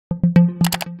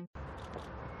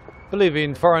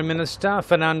Bolivian Foreign Minister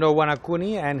Fernando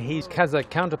Huanacuni and his Kazakh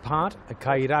counterpart,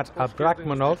 Kairat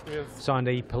Abdrakhmanov, signed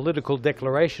a political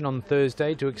declaration on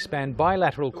Thursday to expand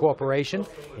bilateral cooperation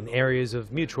in areas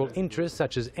of mutual interest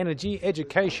such as energy,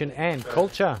 education and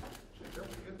culture.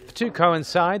 The two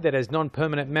coincide that as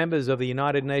non-permanent members of the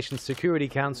United Nations Security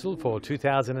Council for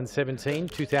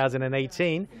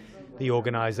 2017-2018, the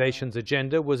organization's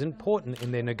agenda was important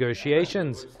in their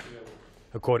negotiations.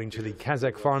 According to the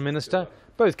Kazakh Foreign Minister,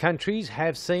 both countries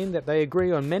have seen that they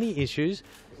agree on many issues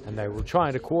and they will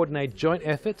try to coordinate joint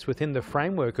efforts within the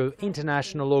framework of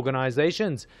international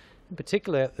organizations, in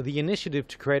particular the initiative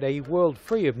to create a world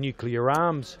free of nuclear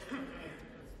arms.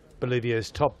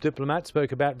 Bolivia's top diplomat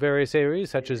spoke about various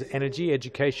areas such as energy,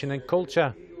 education and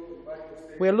culture.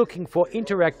 We are looking for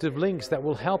interactive links that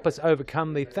will help us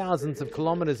overcome the thousands of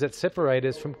kilometers that separate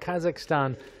us from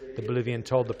Kazakhstan, the Bolivian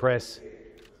told the press.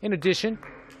 In addition,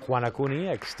 Huanacuni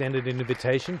extended an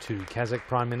invitation to Kazakh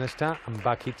Prime Minister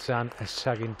Ambakitsan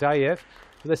Sagintayev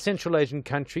for the Central Asian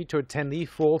country to attend the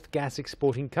 4th Gas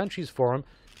Exporting Countries Forum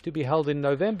to be held in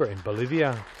November in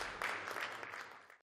Bolivia.